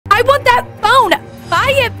I want that phone.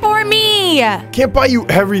 Buy it for me. Can't buy you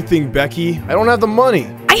everything, Becky. I don't have the money.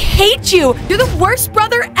 I hate you. You're the worst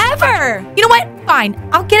brother ever. You know what? Fine.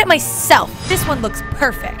 I'll get it myself. This one looks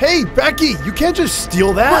perfect. Hey, Becky, you can't just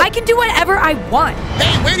steal that. Well, I can do whatever I want.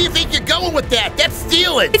 Hey, where do you think you're going with that? That's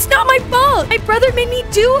stealing. It's not my fault. My brother made me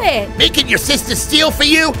do it. Making your sister steal for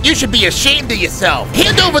you? You should be ashamed of yourself.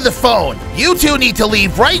 Hand over the phone. You two need to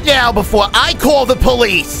leave right now before I call the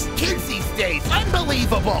police. Kids these days,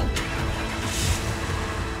 unbelievable.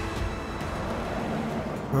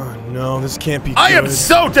 Oh, no, this can't be good. I am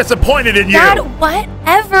so disappointed in you! Dad,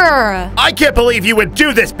 whatever. I can't believe you would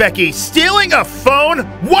do this, Becky! Stealing a phone?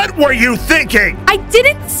 What were you thinking? I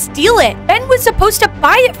didn't steal it. Ben was supposed to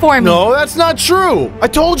buy it for me. No, that's not true. I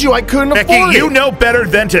told you I couldn't afford it. Becky, you know better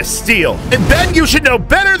than to steal. And Ben, you should know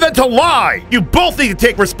better than to lie. You both need to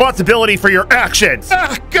take responsibility for your actions.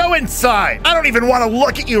 Go inside. I don't even want to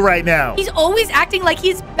look at you right now. He's always acting like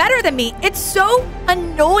he's better than me. It's so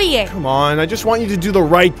annoying. Come on, I just want you to do the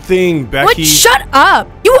right thing, Becky. What? Shut up.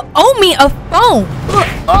 You owe me a phone.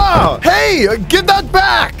 Hey, give that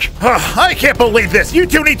back. I can't believe this. You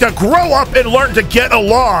two need to grow up and learn to get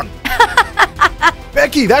along.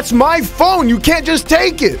 Becky, that's my phone. You can't just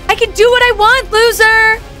take it. I can do what I want,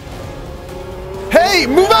 loser. Hey,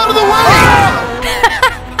 move out of the way.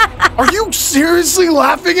 Are you seriously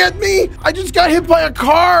laughing at me? I just got hit by a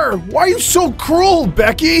car. Why are you so cruel,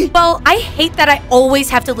 Becky? Well, I hate that I always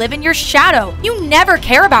have to live in your shadow. You never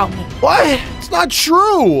care about me. What? It's not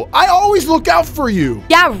true. I always look out for you.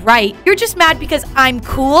 Yeah, right. You're just mad because I'm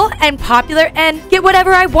cool and popular and get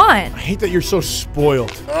whatever I want. I hate that you're so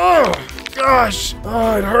spoiled. Oh, gosh.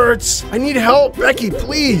 Oh, it hurts. I need help. Becky,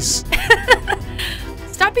 please.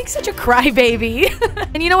 Stop being such a crybaby.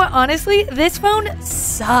 And you know what? Honestly, this phone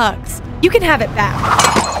sucks. You can have it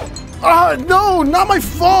back. No, not my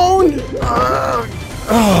phone.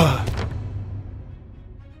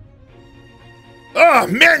 Oh,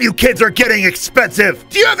 man, you kids are getting expensive.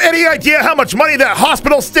 Do you have any idea how much money that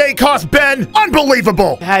hospital stay cost, Ben?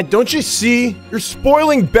 Unbelievable. Dad, don't you see? You're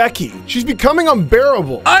spoiling Becky. She's becoming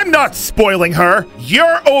unbearable. I'm not spoiling her.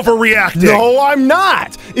 You're overreacting. No, I'm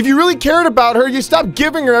not. If you really cared about her, you stop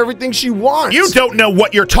giving her everything she wants. You don't know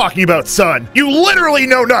what you're talking about, son. You literally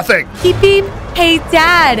know nothing. Beep, beep. Hey,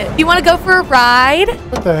 Dad, you want to go for a ride?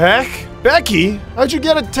 What the heck? Becky, how'd you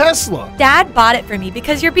get a Tesla? Dad bought it for me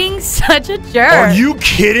because you're being such a jerk. Are you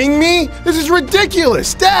kidding me? This is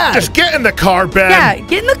ridiculous, Dad! Just get in the car, Ben. Yeah,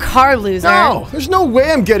 get in the car, loser. No, there's no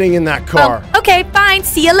way I'm getting in that car. Oh, okay, fine.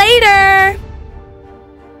 See you later.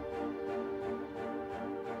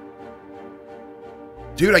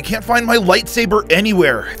 Dude, I can't find my lightsaber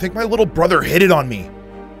anywhere. I think my little brother hid it on me.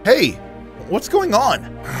 Hey, what's going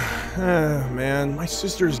on? Man, my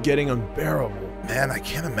sister's getting unbearable. Man, I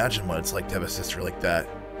can't imagine what it's like to have a sister like that.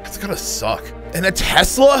 It's gotta suck. And a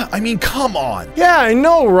Tesla? I mean, come on. Yeah, I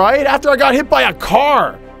know, right? After I got hit by a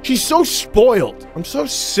car. She's so spoiled. I'm so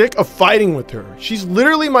sick of fighting with her. She's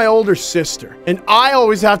literally my older sister, and I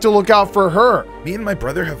always have to look out for her. Me and my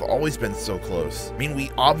brother have always been so close. I mean, we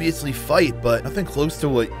obviously fight, but nothing close to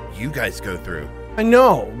what you guys go through. I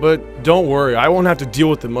know, but don't worry. I won't have to deal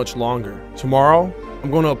with it much longer. Tomorrow, I'm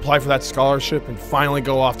going to apply for that scholarship and finally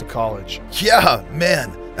go off to college. Yeah,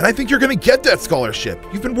 man. And I think you're gonna get that scholarship.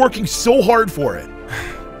 You've been working so hard for it.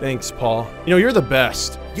 Thanks, Paul. You know, you're the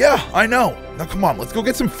best. Yeah, I know. Now come on, let's go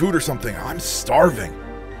get some food or something. I'm starving.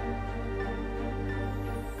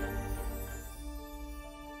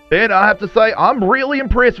 And I have to say, I'm really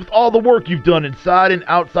impressed with all the work you've done inside and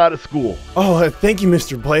outside of school. Oh, thank you,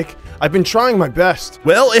 Mr. Blake. I've been trying my best.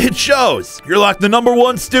 Well, it shows. You're like the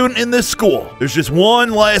 #1 student in this school. There's just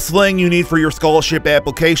one last thing you need for your scholarship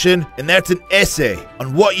application, and that's an essay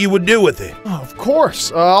on what you would do with it. Oh, of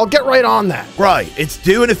course. I'll get right on that. Right, it's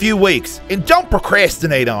due in a few weeks, and don't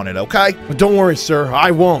procrastinate on it, okay? But don't worry, sir. I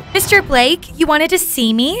won't. Mr. Blake, you wanted to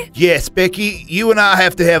see me? Yes, Becky, you and I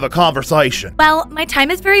have to have a conversation. Well, my time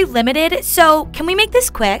is very limited, so can we make this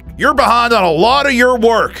quick? You're behind on a lot of your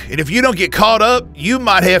work, and if you don't get caught up, you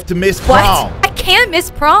might have to miss prom. What? I can't miss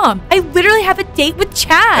prom. I literally have a date with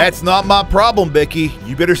Chad. That's not my problem, Becky.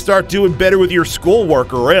 You better start doing better with your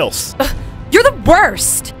schoolwork or else. You're the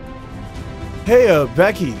worst. Hey,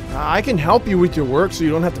 Becky, I can help you with your work so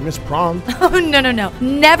you don't have to miss prom. Oh, no.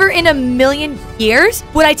 Never in a million years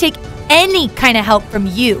would I take any kind of help from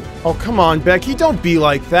you. Oh, come on, Becky. Don't be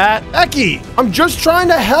like that. Becky, I'm just trying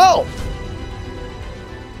to help.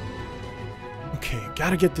 Okay,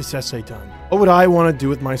 gotta get this essay done. What would I want to do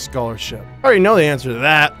with my scholarship? I already know the answer to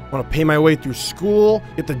that. Want to pay my way through school,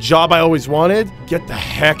 get the job I always wanted, get the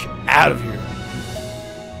heck out of here.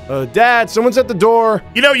 Dad, someone's at the door.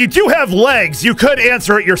 You know, you do have legs. You could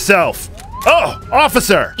answer it yourself. Oh,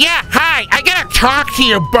 officer. Yeah, hi. I gotta talk to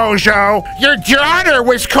you, bozo. Your daughter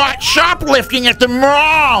was caught shoplifting at the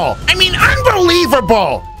mall. I mean,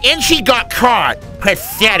 unbelievable. And she got caught.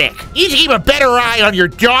 Pathetic. You need to keep a better eye on your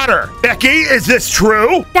daughter. Becky, is this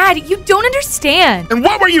true? Dad, you don't understand. And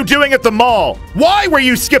what were you doing at the mall? Why were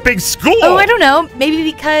you skipping school? Oh, I don't know. Maybe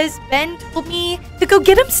because Ben told me to go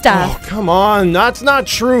get him stuff. Oh, come on. That's not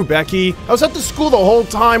true, Becky. I was at the school the whole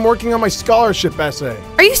time working on my scholarship essay.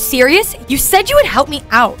 Are you serious? You said you would help me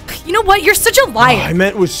out. You know what? You're such a liar. I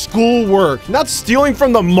meant with schoolwork, not stealing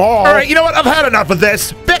from the mall. All right, you know what? I've had enough of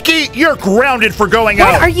this. Becky, you're grounded for going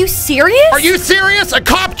What? out. Are you serious? Are you serious? A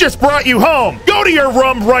cop just brought you home. Go to your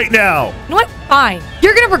room right now. You know what? Fine.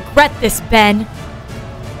 You're gonna regret this, Ben.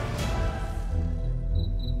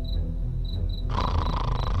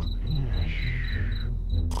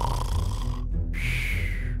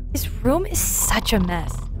 His room is such a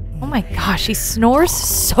mess. Oh my gosh, he snores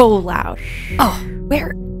so loud. Oh,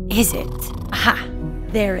 where is it? Aha,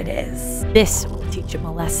 there it is. This will teach him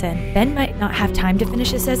a lesson. Ben might not have time to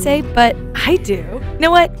finish his essay, but I do. You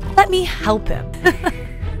know what? Let me help him.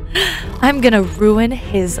 I'm gonna ruin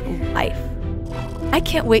his life. I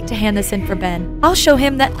can't wait to hand this in for Ben. I'll show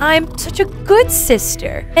him that I'm such a good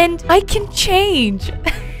sister and I can change.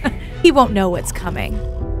 He won't know what's coming.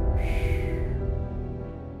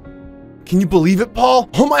 Can you believe it, Paul?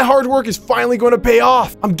 All my hard work is finally going to pay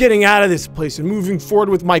off. I'm getting out of this place and moving forward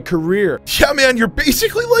with my career. Yeah, man, you're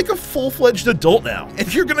basically like a full-fledged adult now,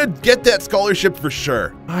 and you're gonna get that scholarship for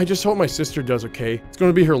sure. I just hope my sister does okay. It's going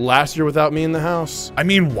to be her last year without me in the house. I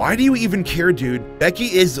mean, why do you even care, dude? Becky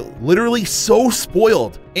is literally so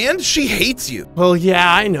spoiled, and she hates you. Well,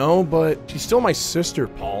 yeah, I know, but she's still my sister,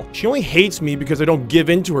 Paul. She only hates me because I don't give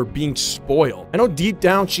in to her being spoiled. I know deep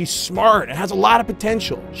down she's smart and has a lot of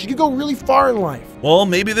potential. She could go really far in life. Well,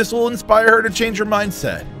 maybe this will inspire her to change her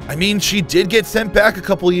mindset. I mean, she did get sent back a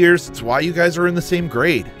couple years. It's why you guys are in the same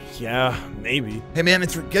grade. Yeah, maybe. Hey man,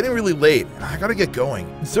 it's getting really late. I gotta get going.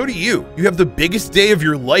 And so do you. You have the biggest day of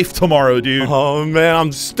your life tomorrow, dude. Oh man,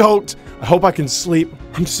 I'm stoked. I hope I can sleep.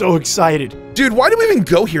 I'm so excited. Dude, why do we even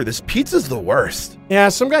go here? This pizza's the worst. Yeah,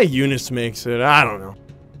 some guy Eunice makes it. I don't know.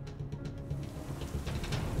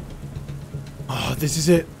 Oh, this is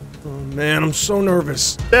it. Oh man, I'm so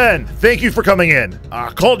nervous. Ben, thank you for coming in.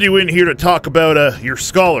 I called you in here to talk about your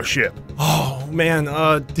scholarship. Oh man,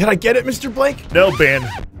 did I get it, Mr. Blake? No, Ben,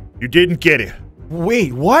 you didn't get it.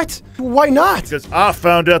 Wait, what? Why not? Because I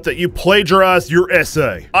found out that you plagiarized your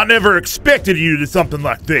essay. I never expected you to do something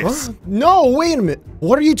like this. Huh? No, wait a minute.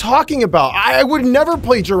 What are you talking about? I would never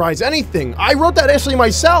plagiarize anything. I wrote that essay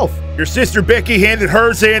myself. Your sister Becky handed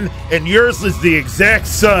hers in, and yours is the exact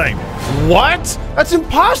same. What? That's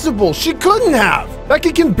impossible. She couldn't have.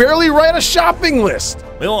 Becky can barely write a shopping list.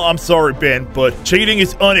 Well, I'm sorry, Ben, but cheating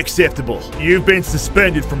is unacceptable. You've been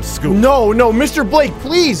suspended from school. No, Mr. Blake,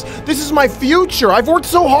 please. This is my future. I've worked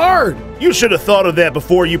so hard. You should have thought of that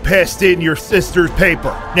before you passed in your sister's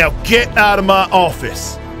paper. Now get out of my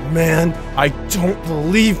office. Man, I don't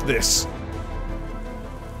believe this.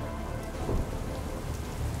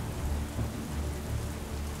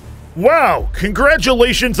 Wow,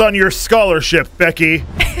 congratulations on your scholarship, Becky.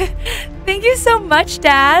 Thank you so much,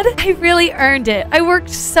 Dad. I really earned it. I worked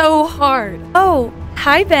so hard. Oh,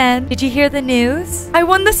 hi, Ben. Did you hear the news? I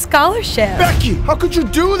won the scholarship. Becky, how could you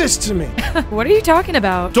do this to me? What are you talking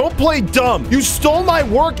about? Don't play dumb. You stole my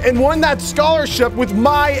work and won that scholarship with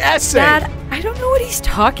my essay. Dad, I don't know what he's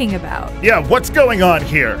talking about. Yeah, what's going on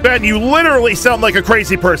here? Ben, you literally sound like a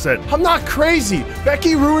crazy person. I'm not crazy.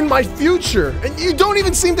 Becky ruined my future, and you don't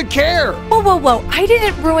even seem to care. Whoa. I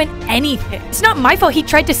didn't ruin anything. It's not my fault he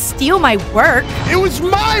tried to steal my work. It was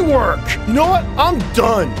my work. You know what? I'm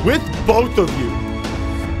done with both of you.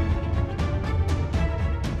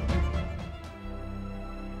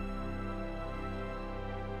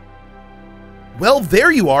 Well, there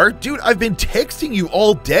you are. Dude, I've been texting you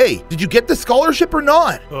all day. Did you get the scholarship or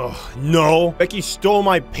not? Ugh, no. Becky stole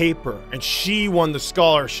my paper, and she won the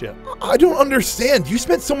scholarship. I don't understand. You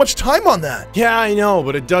spent so much time on that. Yeah, I know,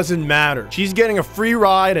 but it doesn't matter. She's getting a free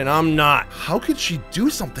ride, and I'm not. How could she do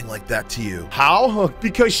something like that to you? How?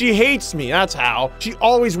 Because she hates me, that's how. She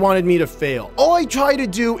always wanted me to fail. All I try to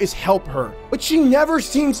do is help her, but she never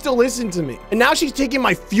seems to listen to me. And now she's taking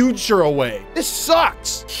my future away. This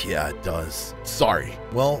sucks. Yeah, it does. sorry.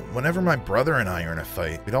 Well, whenever my brother and I are in a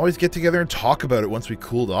fight, we'd always get together and talk about it once we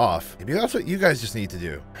cooled off. Maybe that's what you guys just need to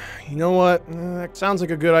do. You know what? That sounds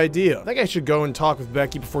like a good idea. I think I should go and talk with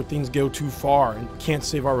Becky before things go too far and can't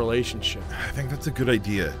save our relationship. I think that's a good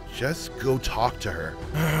idea. Just go talk to her.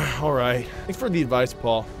 All right. Thanks for the advice,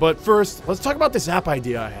 Paul. But first, let's talk about this app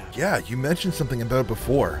idea I have. Yeah, you mentioned something about it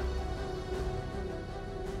before.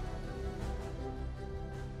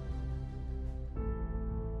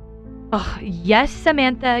 Oh, yes,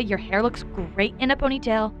 Samantha, your hair looks great in a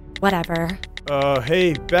ponytail. Whatever.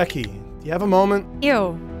 Hey, Becky, do you have a moment? Ew,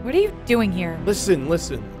 what are you doing here? Listen.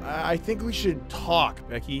 I think we should talk,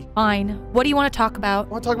 Becky. Fine. What do you want to talk about? I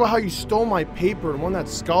want to talk about how you stole my paper and won that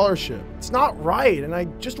scholarship. It's not right, and I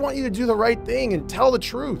just want you to do the right thing and tell the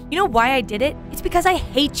truth. You know why I did it? It's because I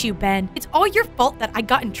hate you, Ben. It's all your fault that I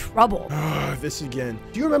got in trouble. This again.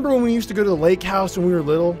 Do you remember when we used to go to the lake house when we were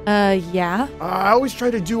little? Yeah? I always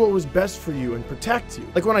tried to do what was best for you and protect you.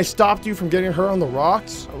 Like when I stopped you from getting hurt on the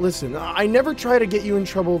rocks. Listen, I never tried to get you in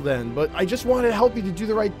trouble then, but I just wanted to help you to do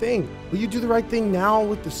the right thing. Will you do the right thing now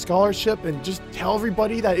with the scholarship and just tell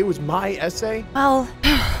everybody that it was my essay? Well,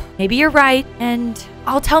 maybe you're right, and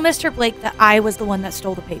I'll tell Mr. Blake that I was the one that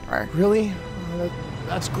stole the paper. Really?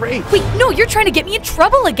 That's great. Wait, no, you're trying to get me in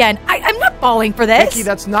trouble again. I'm not falling for this. Becky,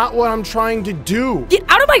 that's not what I'm trying to do. Get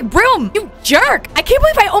out of my room, you jerk. I can't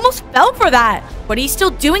believe I almost fell for that. What are you still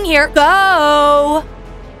doing here? Go.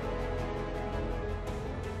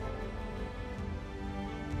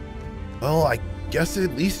 Well, I guess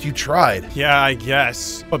at least you tried. Yeah, I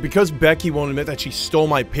guess. But because Becky won't admit that she stole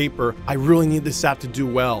my paper, I really need this app to do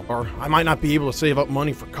well, or I might not be able to save up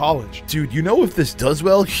money for college. Dude, you know if this does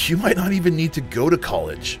well, you might not even need to go to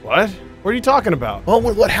college. What? What are you talking about? Well,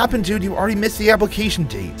 what happened, dude? You already missed the application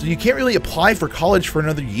date, so you can't really apply for college for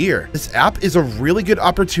another year. This app is a really good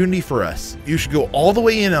opportunity for us. You should go all the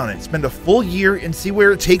way in on it, spend a full year, and see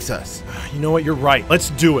where it takes us. You know what? You're right.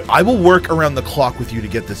 Let's do it. I will work around the clock with you to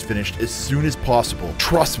get this finished as soon as possible.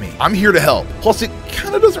 Trust me, I'm here to help. Plus, it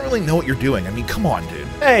kind of doesn't really know what you're doing. I mean, come on, dude.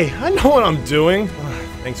 Hey, I know what I'm doing.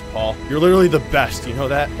 Thanks, Paul. You're literally the best, you know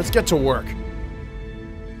that? Let's get to work.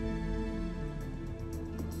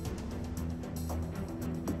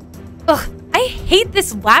 Ugh, I hate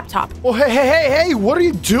this laptop. Well, hey, what are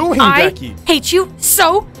you doing, Becky? I hate you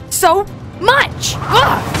so much.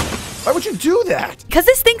 Ugh. Why would you do that? Because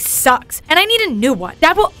this thing sucks, and I need a new one.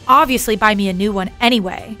 Dad will obviously buy me a new one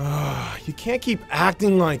anyway. You can't keep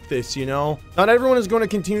acting like this, you know? Not everyone is going to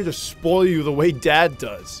continue to spoil you the way Dad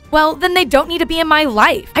does. Well, then they don't need to be in my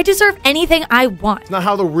life. I deserve anything I want. It's not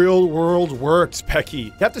how the real world works, Becky.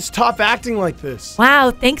 You have to stop acting like this. Wow,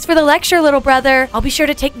 thanks for the lecture, little brother. I'll be sure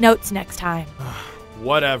to take notes next time.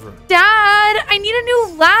 Whatever. Dad, I need a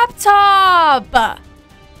new laptop.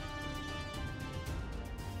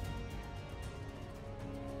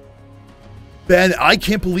 Ben, I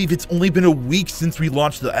can't believe it's only been a week since we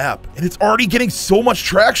launched the app, and it's already getting so much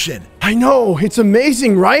traction. I know, it's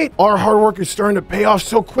amazing, right? Our hard work is starting to pay off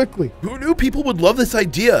so quickly. Who knew people would love this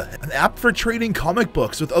idea? An app for trading comic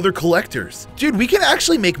books with other collectors. Dude, we can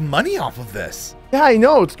actually make money off of this. Yeah, I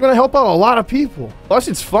know. It's going to help out a lot of people. Plus,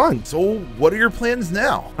 it's fun. So, what are your plans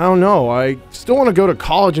now? I don't know. I still want to go to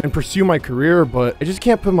college and pursue my career, but I just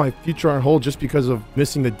can't put my future on hold just because of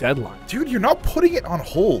missing the deadline. Dude, you're not putting it on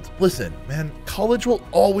hold. Listen, man, college will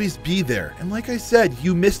always be there. And like I said,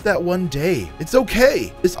 you missed that one day. It's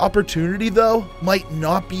okay. This opportunity, though, might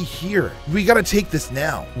not be here. We got to take this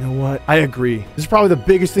now. You know what? I agree. This is probably the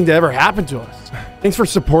biggest thing to ever happen to us. Thanks for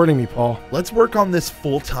supporting me, Paul. Let's work on this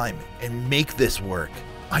full time and make this work.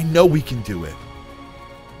 I know we can do it.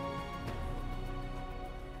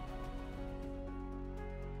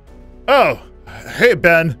 Oh, hey,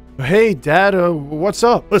 Ben. Hey, Dad, what's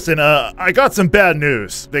up? Listen, I got some bad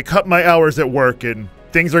news. They cut my hours at work and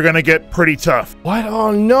things are gonna get pretty tough. What?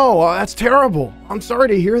 Oh, no, that's terrible. I'm sorry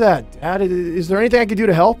to hear that, Dad. Is there anything I can do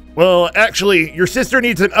to help? Well, actually, your sister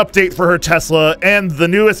needs an update for her Tesla and the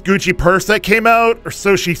newest Gucci purse that came out, or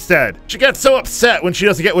so she said. She gets so upset when she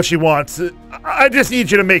doesn't get what she wants. I just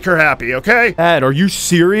need you to make her happy, okay? Dad, are you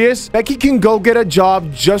serious? Becky can go get a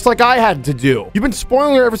job just like I had to do. You've been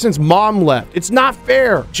spoiling her ever since Mom left. It's not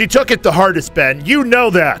fair. She took it the hardest, Ben. You know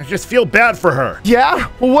that. I just feel bad for her. Yeah?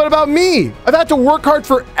 Well, what about me? I've had to work hard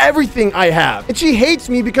for everything I have. And she hates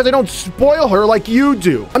me because I don't spoil her like you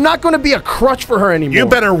do. I'm not going to be a crutch for her anymore. You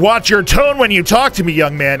better watch your tone when you talk to me,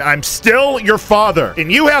 young man. I'm still your father,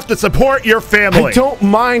 and you have to support your family. I don't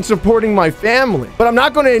mind supporting my family, but I'm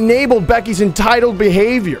not going to enable Becky's is entitled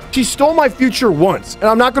behavior. She stole my future once, and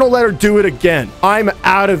I'm not gonna let her do it again. I'm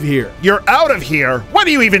out of here. You're out of here? What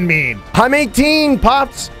do you even mean? I'm 18,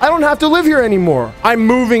 Pops. I don't have to live here anymore. I'm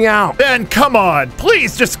moving out. Ben, come on.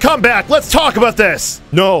 Please just come back. Let's talk about this.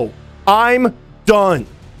 No, I'm done.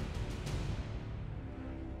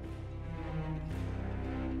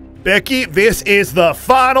 Becky, this is the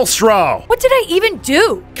final straw. What did I even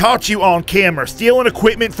do? Caught you on camera stealing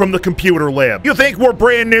equipment from the computer lab. You think we're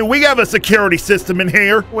brand new? We have a security system in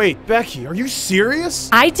here. Wait, Becky, are you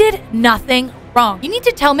serious? I did nothing wrong. You need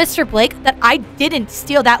to tell Mr. Blake that I didn't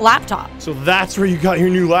steal that laptop. So that's where you got your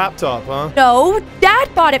new laptop, huh? No,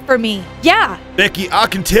 Dad bought it for me. Yeah. Becky, I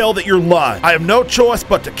can tell that you're lying. I have no choice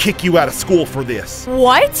but to kick you out of school for this.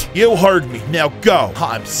 What? You heard me. Now go.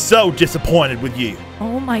 I'm so disappointed with you.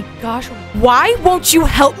 Oh my gosh. Why won't you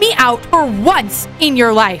help me out for once in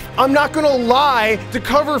your life? I'm not gonna lie to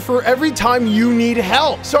cover for every time you need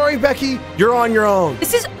help. Sorry, Becky, you're on your own.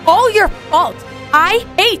 This is all your fault. I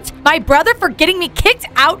hate my brother for getting me kicked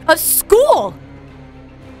out of school.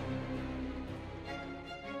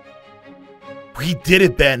 We did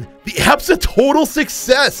it, Ben. The app's a total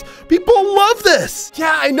success. People love this.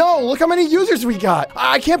 Yeah, I know. Look how many users we got.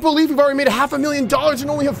 I can't believe we've already made $500,000 in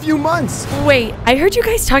only a few months. Wait, I heard you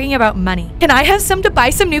guys talking about money. Can I have some to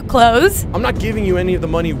buy some new clothes? I'm not giving you any of the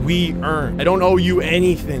money we earn. I don't owe you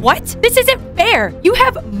anything. What? This isn't fair. You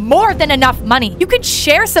have more than enough money. You could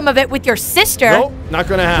share some of it with your sister. Nope, not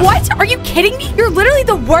gonna happen. What? Are you kidding me? You're literally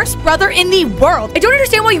the worst brother in the world. I don't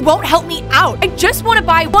understand why you won't help me out. I just want to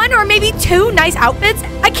buy one or maybe two nice outfits.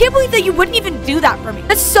 I can't believe that you wouldn't even do that for me.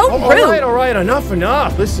 That's so rude. All right,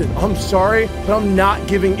 enough. Listen, I'm sorry, but I'm not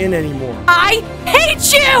giving in anymore. I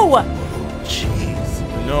hate you! Jeez.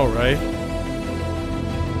 I know, right?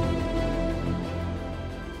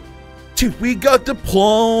 Dude, we got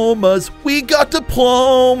diplomas. Woo!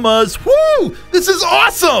 This is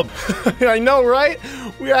awesome. I know, right?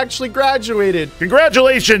 We actually graduated.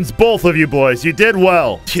 Congratulations, both of you boys. You did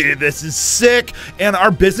well. Dude, this is sick. And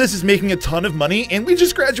our business is making a ton of money, and we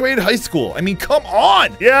just graduated high school. I mean, come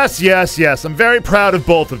on. Yes. I'm very proud of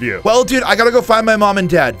both of you. Well, dude, I gotta go find my mom and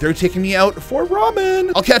dad. They're taking me out for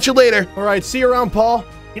ramen. I'll catch you later. All right, see you around, Paul.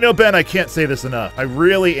 You know, Ben, I can't say this enough. I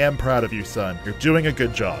really am proud of you, son. You're doing a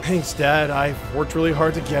good job. Thanks, Dad. I've worked really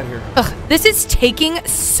hard to get here. Ugh, this is taking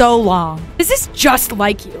so long. This is just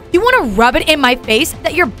like you. You want to rub it in my face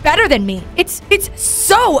that you're better than me. It's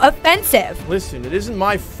so offensive. Listen, it isn't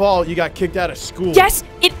my fault you got kicked out of school. Yes,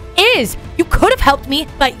 it is. You could have helped me,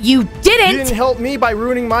 but you didn't. You didn't help me by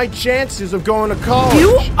ruining my chances of going to college.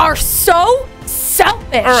 You are so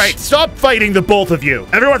selfish. All right, stop fighting, the both of you.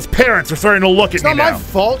 Everyone's parents are starting to look at me now. It's not my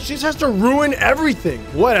fault. She just has to ruin everything.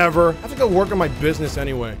 Whatever. I have to go work on my business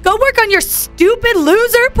anyway. Go work on your stupid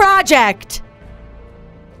loser project.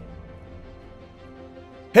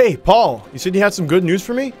 Hey, Paul, you said you had some good news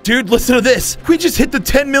for me? Dude, listen to this. We just hit the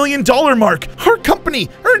 $10 million mark. Our company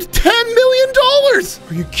earned $10 million.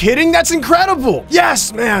 Are you kidding? That's incredible.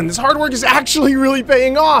 Yes, man, this hard work is actually really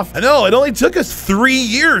paying off. I know, it only took us 3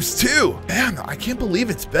 years, too. Man, I can't believe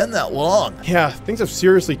it's been that long. Yeah, things have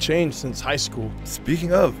seriously changed since high school.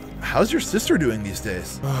 Speaking of, how's your sister doing these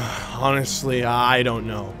days? Honestly, I don't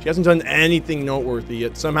know. She hasn't done anything noteworthy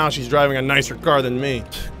yet. Somehow she's driving a nicer car than me.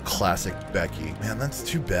 Classic Becky. Man, that's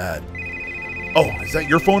too bad. Oh, is that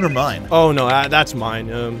your phone or mine? Oh, no, that's mine.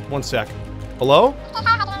 One sec. Hello?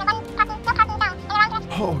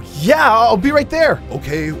 Oh, yeah, I'll be right there.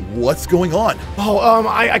 Okay, what's going on? Oh,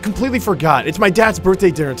 I completely forgot. It's my dad's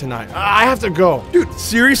birthday dinner tonight. I have to go. Dude,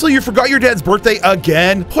 seriously? You forgot your dad's birthday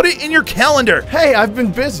again? Put it in your calendar. Hey, I've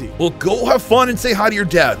been busy. Well, go have fun and say hi to your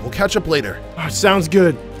dad. We'll catch up later. Oh, sounds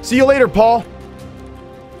good. See you later, Paul.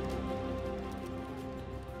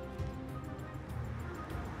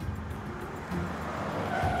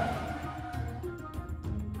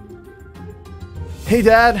 Hey,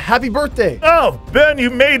 Dad, happy birthday. Oh, Ben, you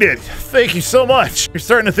made it. Thank you so much. You're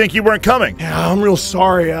starting to think you weren't coming. Yeah, I'm real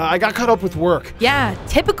sorry. I got caught up with work. Yeah,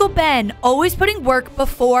 typical Ben, always putting work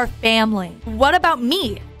before family. What about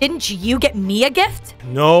me? Didn't you get me a gift?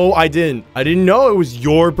 No, I didn't. I didn't know it was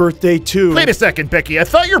your birthday, too. Wait a second, Becky. I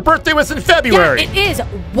thought your birthday was in February. Yeah, it is.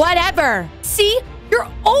 Whatever. See? You're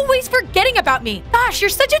always forgetting about me. Gosh, you're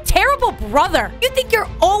such a terrible brother. You think you're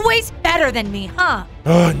always better than me, huh?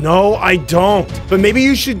 No, I don't. But maybe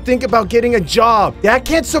you should think about getting a job. Dad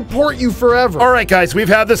can't support you forever. All right, guys, we've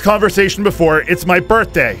had this conversation before. It's my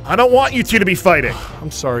birthday. I don't want you two to be fighting. I'm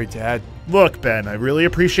sorry, Dad. Look, Ben, I really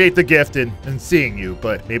appreciate the gift and seeing you,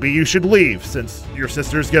 but maybe you should leave since your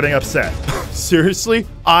sister's getting upset. Seriously?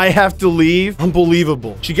 I have to leave?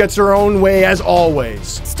 Unbelievable. She gets her own way as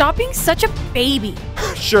always. Stop being such a baby.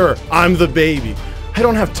 Sure, I'm the baby. I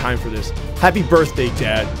don't have time for this. Happy birthday,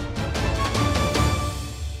 Dad.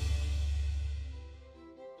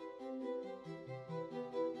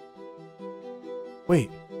 Wait,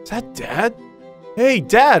 is that Dad? Hey,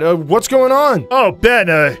 Dad, what's going on? Oh, Ben,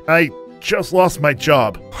 I just lost my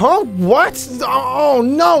job. Huh? What? Oh,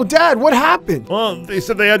 no, Dad, what happened? Well, they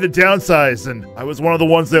said they had to downsize, and I was one of the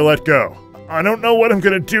ones they let go. I don't know what I'm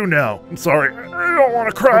gonna do now. I'm sorry. I don't want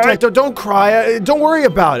to cry. Dad, don't cry. Don't worry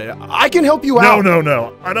about it. I can help you out.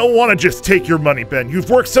 No. I don't want to just take your money, Ben. You've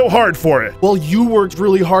worked so hard for it. Well, you worked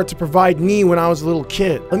really hard to provide me when I was a little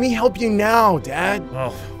kid. Let me help you now, Dad.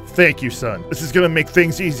 Oh, thank you, son. This is gonna make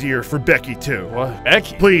things easier for Becky, too. What?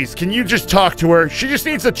 Becky? Please, can you just talk to her? She just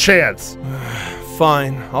needs a chance.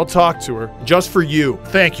 Fine, I'll talk to her. Just for you.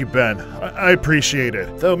 Thank you, Ben. I appreciate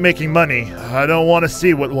it. Though making money, I don't want to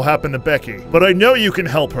see what will happen to Becky. But I know you can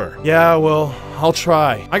help her. Yeah, well, I'll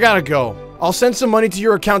try. I gotta go. I'll send some money to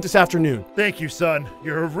your account this afternoon. Thank you, son.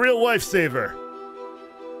 You're a real lifesaver.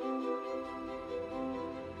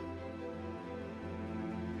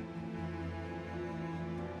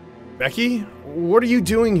 Becky, what are you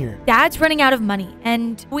doing here? Dad's running out of money,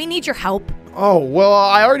 and we need your help. Oh, well,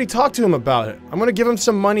 I already talked to him about it. I'm gonna give him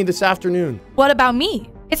some money this afternoon. What about me?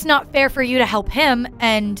 It's not fair for you to help him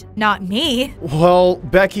and not me. Well,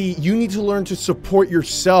 Becky, you need to learn to support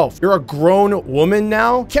yourself. You're a grown woman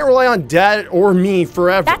now. Can't rely on Dad or me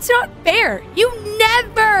forever. That's not fair. You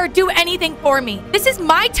never do anything for me. This is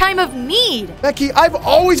my time of need. Becky, I've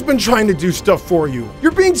always been trying to do stuff for you.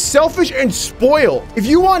 You're being selfish and spoiled. If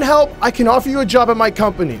you want help, I can offer you a job at my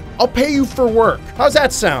company. I'll pay you for work. How's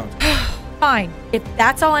that sound? Fine. If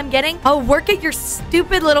that's all I'm getting, I'll work at your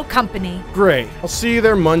stupid little company. Great. I'll see you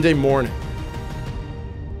there Monday morning.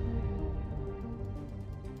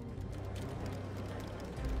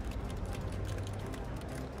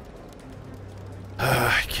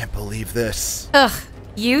 I can't believe this. Ugh,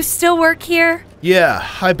 you still work here? Yeah,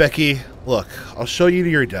 hi Becky. Look, I'll show you to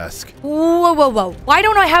your desk. Whoa. Why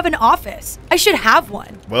don't I have an office? I should have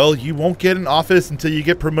one. Well, you won't get an office until you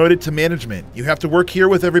get promoted to management. You have to work here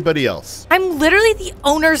with everybody else. I'm literally the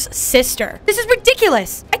owner's sister. This is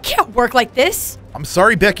ridiculous. I can't work like this. I'm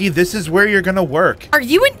sorry, Becky, this is where you're gonna work. Are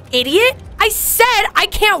you an idiot? I said I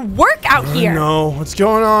can't work out here. No, what's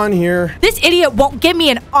going on here? This idiot won't give me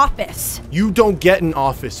an office. You don't get an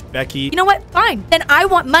office, Becky. You know what? Fine. Then I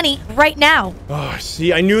want money right now. Oh,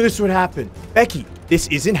 see, I knew this would happen. Becky, this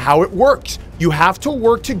isn't how it works. You have to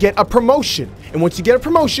work to get a promotion. And once you get a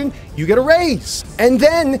promotion, you get a raise. And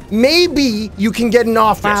then maybe you can get an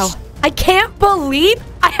office. Wow. I can't believe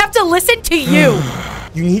I have to listen to you.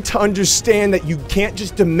 You need to understand that you can't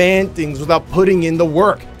just demand things without putting in the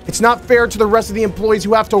work. It's not fair to the rest of the employees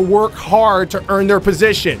who have to work hard to earn their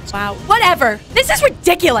positions. Wow, whatever. This is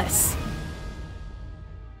ridiculous.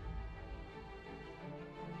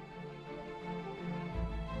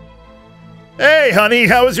 Hey, honey,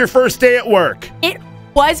 how was your first day at work? It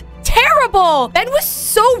was terrible. Ben was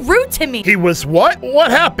so rude to me. He was what?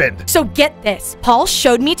 What happened? So get this. Paul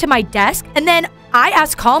showed me to my desk, and then I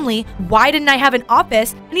asked calmly, why didn't I have an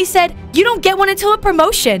office? And he said, you don't get one until a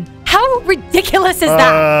promotion. How ridiculous is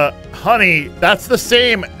that? Honey, that's the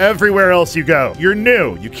same everywhere else you go. You're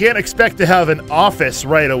new. You can't expect to have an office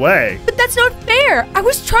right away. But that's not fair. I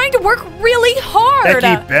was trying to work really hard.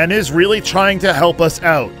 Becky, Ben is really trying to help us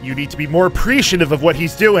out. You need to be more appreciative of what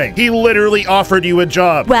he's doing. He literally offered you a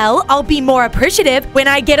job. Well, I'll be more appreciative when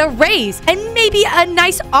I get a raise and maybe a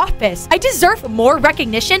nice office. I deserve more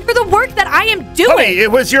recognition for the work that I am doing. Honey,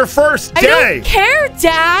 it was your first day. I don't care,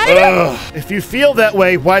 Dad. Ugh, if you feel that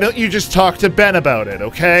way, why don't you just talk to Ben about it,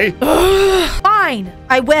 okay? Fine,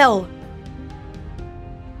 I will.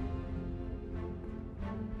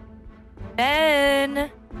 Ben,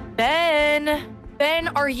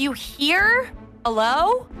 are you here?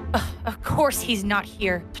 Hello? Ugh, of course he's not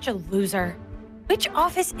here. Such a loser. Which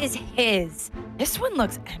office is his? This one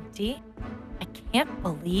looks empty. I can't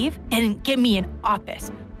believe he didn't give me an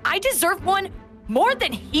office. I deserve one more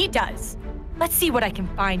than he does. Let's see what I can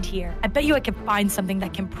find here. I bet you I can find something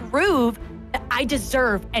that can prove that I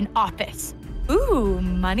deserve an office. Ooh,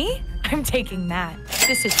 money? I'm taking that.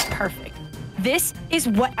 This is perfect. This is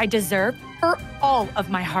what I deserve for all of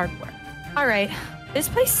my hard work. All right, this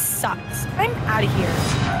place sucks. I'm out of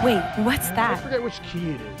here. Wait, what's I that? forget which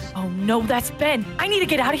key it is. Oh no, that's Ben. I need to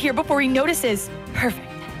get out of here before he notices. Perfect.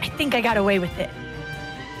 I think I got away with it.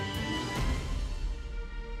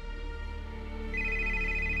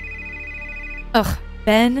 Ugh,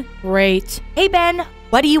 Ben, great. Hey, Ben,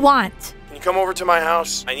 what do you want? Can you come over to my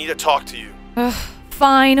house? I need to talk to you. Ugh,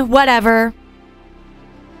 fine, whatever.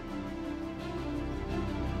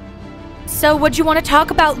 So what'd you want to talk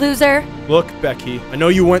about, loser? Look, Becky, I know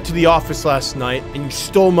you went to the office last night and you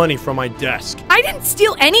stole money from my desk. I didn't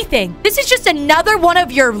steal anything. This is just another one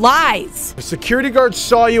of your lies. The security guard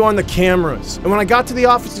saw you on the cameras, and when I got to the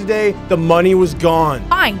office today, the money was gone.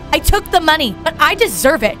 Fine, I took the money, but I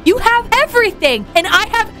deserve it. You have everything, and I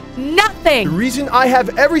have nothing. The reason I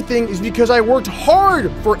have everything is because I worked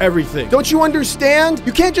hard for everything. Don't you understand?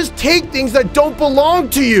 You can't just take things that don't belong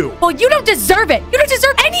to you. Well, you don't deserve it. You don't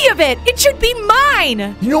deserve any of it. It should be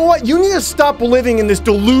mine. You know what? You need to stop living in this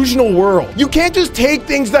delusional world. You can't just take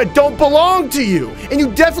things that don't belong to you. And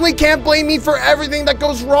you definitely can't blame me for everything that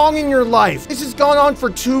goes wrong in your life. This has gone on for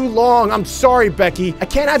too long. I'm sorry, Becky. I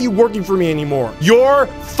can't have you working for me anymore. You're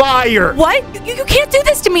fired. What? You can't do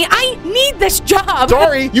this to me. I need this job.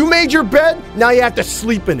 Sorry, you made your bed, now you have to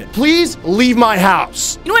sleep in it. Please leave my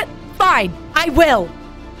house. You know what? Fine, I will.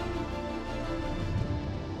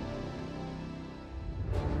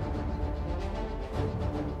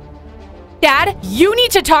 Dad, you need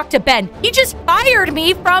to talk to Ben. He just fired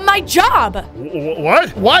me from my job. What?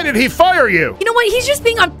 Why did he fire you? You know what? He's just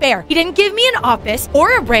being unfair. He didn't give me an office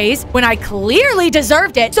or a raise when I clearly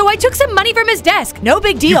deserved it, so I took some money from his desk. No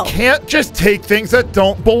big deal. You can't just take things that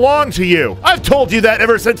don't belong to you. I've told you that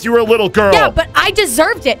ever since you were a little girl. Yeah, but I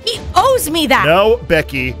deserved it. He owes me that. No,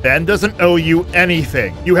 Becky, Ben doesn't owe you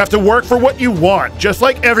anything. You have to work for what you want, just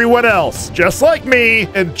like everyone else, just like me,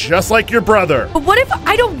 and just like your brother. But what if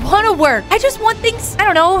I don't want to work? I just want things, I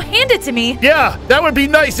don't know, handed to me. Yeah, that would be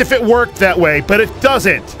nice if it worked that way, but it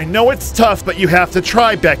doesn't. I know it's tough, but you have to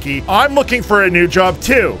try, Becky. I'm looking for a new job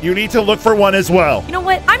too. You need to look for one as well. You know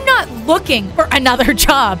what? I'm not looking for another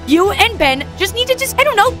job. You and Ben just need to I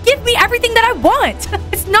don't know, give me everything that I want.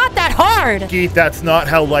 It's not that hard. Becky, that's not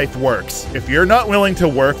how life works. If you're not willing to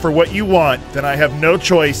work for what you want, then I have no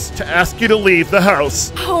choice to ask you to leave the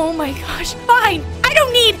house. Oh my gosh, fine. I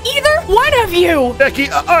don't need either one of you. Becky,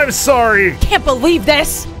 I'm sorry. Can't believe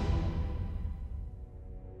this.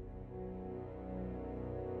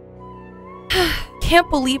 Can't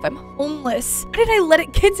believe I'm homeless. Why did I let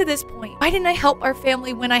it get to this point? Why didn't I help our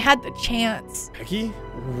family when I had the chance? Becky,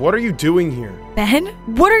 what are you doing here? Ben,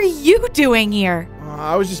 what are you doing here?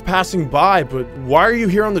 I was just passing by, but why are you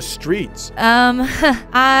here on the streets?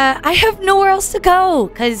 I have nowhere else to go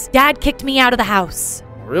because Dad kicked me out of the house.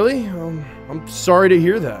 Really? I'm sorry to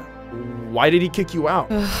hear that. Why did he kick you out?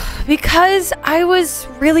 Because I was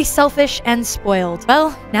really selfish and spoiled.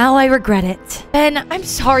 Well, now I regret it. Ben, I'm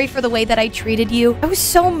sorry for the way that I treated you. I was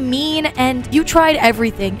so mean and you tried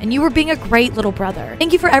everything and you were being a great little brother.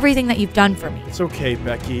 Thank you for everything that you've done for me. It's okay,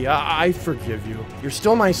 Becky. I forgive you. You're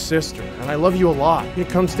still my sister and I love you a lot. You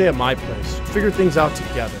come stay at my place. Figure things out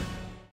together.